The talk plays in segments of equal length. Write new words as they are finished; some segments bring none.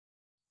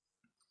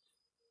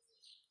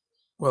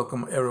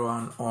Welcome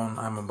everyone on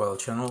iMobile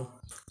channel.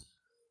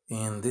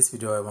 In this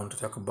video I want to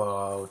talk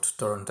about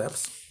torrent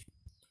apps.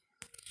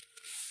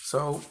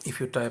 So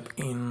if you type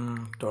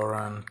in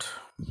torrent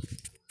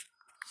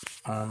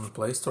on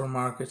Play Store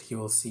Market, you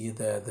will see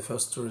that the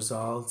first two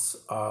results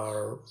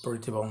are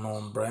pretty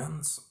well-known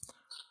brands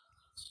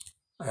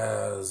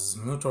as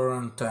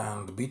Utorrent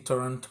and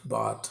Bittorent,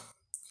 but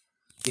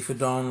if you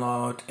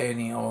download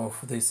any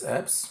of these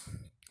apps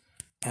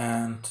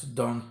and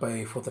don't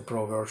pay for the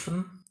Pro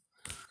version,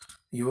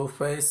 you will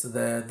face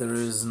that there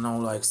is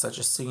no such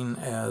a thing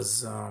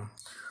as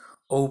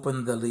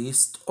open the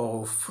list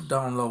of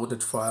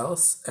downloaded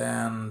files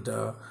and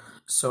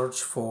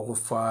search for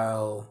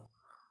file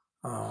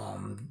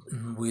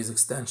with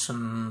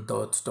extension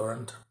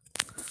 .torrent.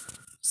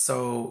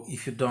 So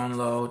if you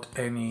download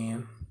any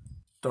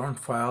torrent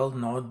file,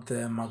 not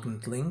the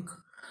magnet link,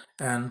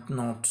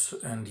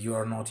 and you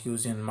are not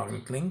using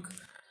magnet link,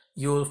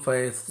 you will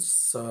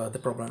face the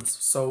problems.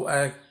 So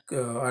I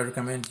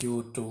recommend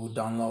you to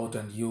download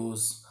and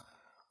use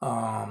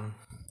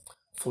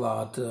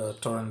flat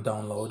torrent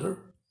downloader.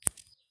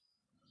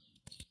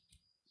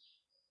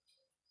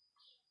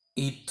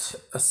 It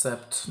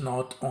accepts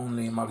not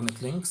only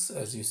magnet links,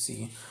 as you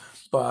see,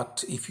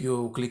 but if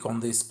you click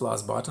on this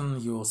plus button,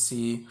 you will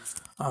see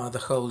the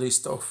whole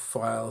list of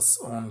files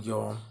on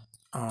your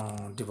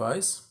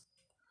device,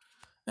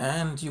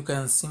 and you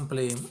can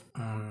simply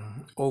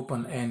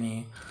open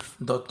any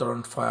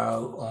 .torrent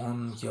file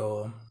on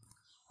your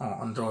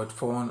Android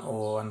phone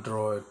or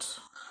Android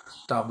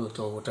tablet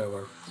or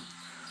whatever.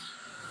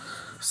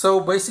 So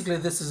basically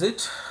this is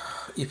it.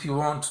 If you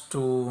want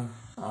to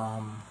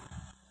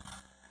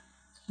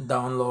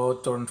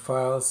download torrent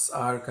files,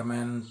 I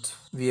recommend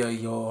via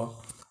your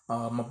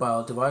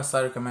mobile device,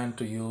 I recommend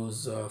to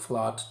use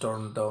flat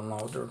torrent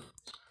downloader.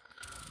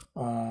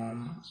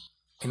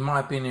 In my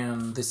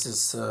opinion, this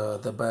is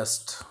the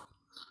best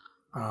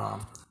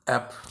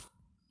app.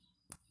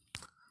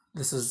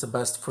 This is the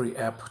best free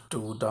app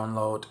to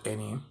download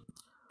any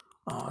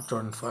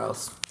torrent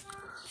files.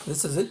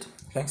 This is it.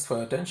 Thanks for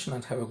your attention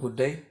and have a good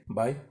day.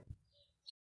 Bye.